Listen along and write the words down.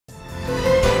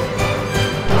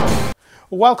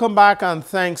Welcome back and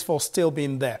thanks for still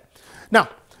being there. Now,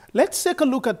 let's take a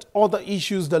look at other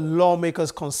issues the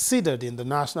lawmakers considered in the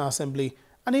National Assembly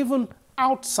and even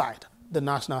outside the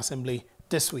National Assembly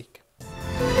this week.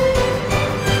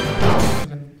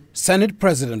 Senate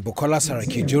President Bukola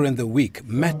Saraki during the week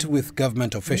met with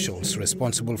government officials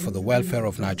responsible for the welfare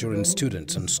of Nigerian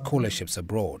students on scholarships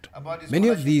abroad. Many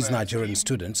of these Nigerian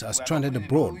students are stranded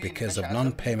abroad because of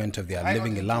non-payment of their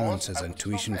living allowances and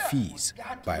tuition fees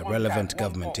by relevant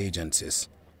government agencies.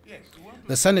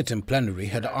 The Senate in plenary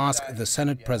had asked the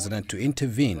Senate President to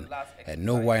intervene and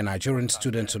know why Nigerian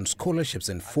students on scholarships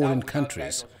in foreign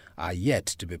countries are yet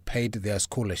to be paid their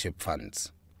scholarship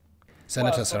funds.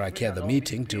 Senator Saraki at the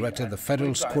meeting directed the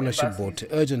Federal Scholarship Board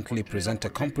to urgently present a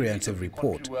comprehensive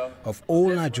report of all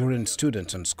Nigerian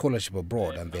students on scholarship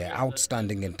abroad and their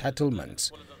outstanding entitlements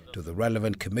to the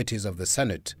relevant committees of the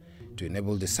Senate to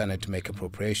enable the Senate to make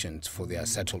appropriations for their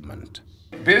settlement.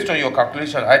 Based on your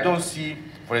calculation, I don't see,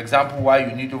 for example, why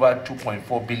you need over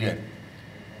 2.4 billion.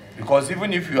 Because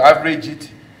even if you average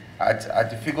it at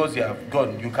the figures you have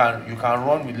got, you can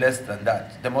run with less than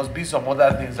that. There must be some other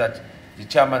things that the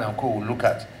chairman and co will look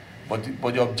at. But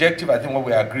the objective, I think what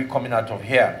we agree coming out of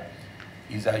here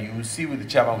is that you will see with the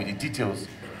chairman with the details,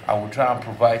 and we'll try and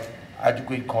provide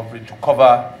adequate coverage to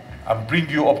cover and bring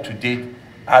you up to date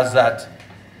as at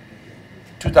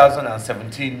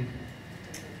 2017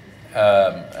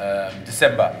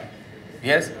 December.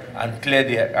 Yes, and clear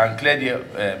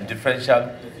the differential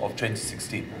of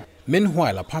 2016.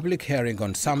 Meanwhile, a public hearing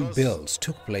on some bills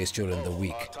took place during the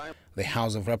week. The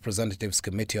House of Representatives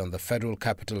Committee on the Federal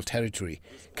Capital Territory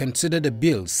considered a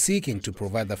bill seeking to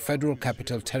provide the Federal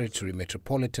Capital Territory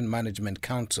Metropolitan Management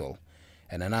Council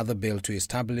and another bill to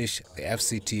establish the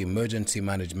FCT Emergency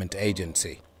Management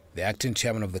Agency. The acting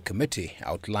chairman of the committee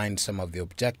outlined some of the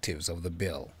objectives of the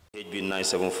bill. HB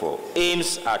 974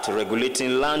 aims at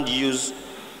regulating land use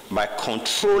by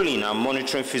controlling and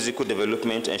monitoring physical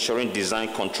development, ensuring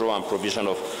design, control, and provision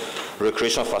of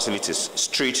recreation facilities,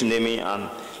 street naming and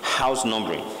house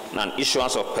numbering, and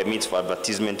issuance of permits for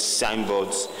advertisement,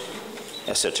 signboards,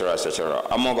 etc.,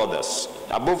 among others.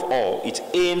 Above all, it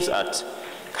aims at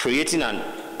creating an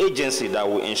agency that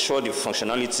will ensure the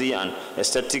functionality and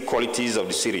aesthetic qualities of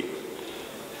the city.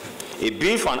 A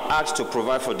bill for an act to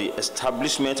provide for the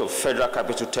establishment of Federal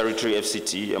Capital Territory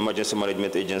FCT, Emergency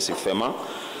Management Agency, FEMA,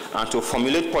 and to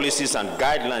formulate policies and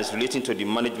guidelines relating to the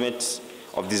management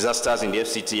of disasters in the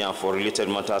FCT and for related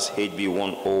matters, HB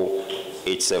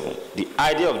 1087. The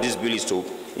idea of this bill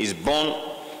is born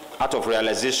out of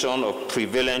realization of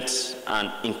prevalent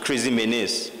and increasing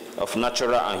menace of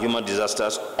natural and human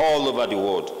disasters all over the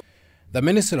world. The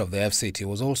Minister of the FCT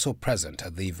was also present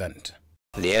at the event.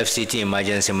 The FCT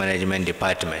Emergency Management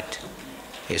Department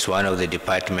is one of the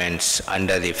departments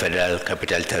under the Federal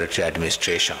Capital Territory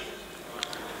Administration,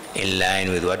 in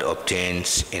line with what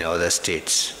obtains in other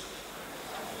states.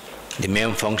 The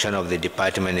main function of the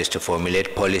department is to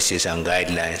formulate policies and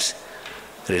guidelines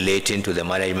relating to the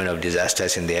management of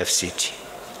disasters in the FCT.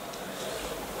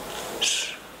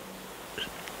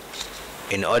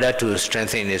 In order to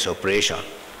strengthen its operation,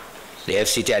 the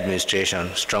FCT administration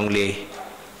strongly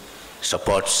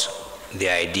supports the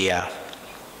idea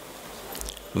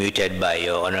mooted by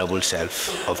your honorable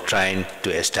self of trying to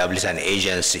establish an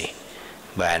agency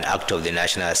by an act of the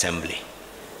National Assembly,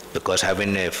 because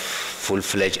having a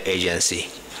full-fledged agency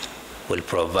will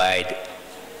provide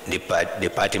the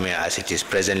department as it is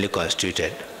presently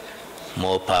constituted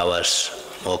more powers,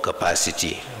 more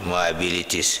capacity, more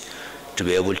abilities to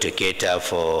be able to cater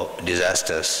for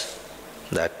disasters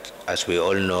that, as we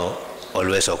all know,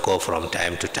 always occur from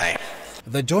time to time.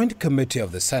 The Joint Committee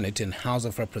of the Senate and House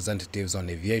of Representatives on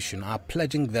Aviation are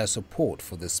pledging their support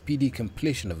for the speedy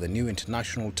completion of the new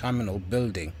international terminal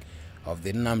building of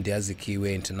the Nnamdi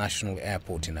Azikiwe International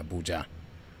Airport in Abuja.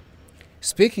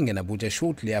 Speaking in Abuja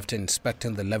shortly after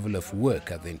inspecting the level of work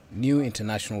at the new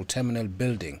international terminal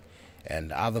building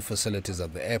and other facilities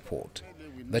at the airport,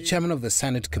 the chairman of the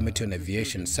Senate Committee on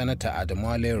Aviation, Senator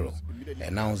Adamu Alero,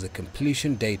 announced the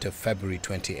completion date of February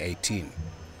 2018.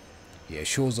 He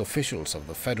assures officials of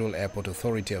the Federal Airport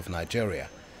Authority of Nigeria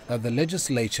that the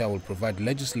legislature will provide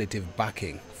legislative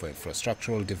backing for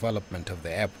infrastructural development of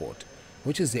the airport,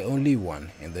 which is the only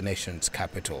one in the nation's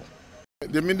capital.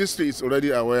 The ministry is already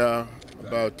aware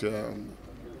about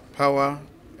power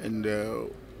and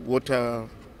water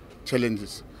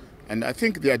challenges, and I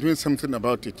think they are doing something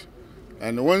about it.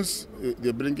 And once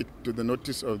they bring it to the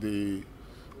notice of the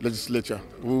legislature,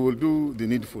 we will do the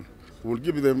needful. We will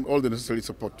give them all the necessary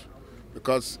support,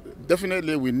 because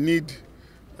definitely we need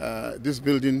this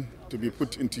building to be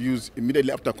put into use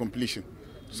immediately after completion.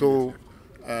 So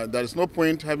There is no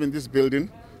point having this building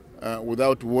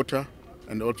without water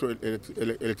and also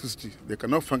electricity. They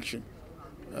cannot function.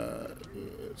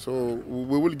 So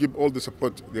we will give all the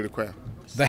support they require.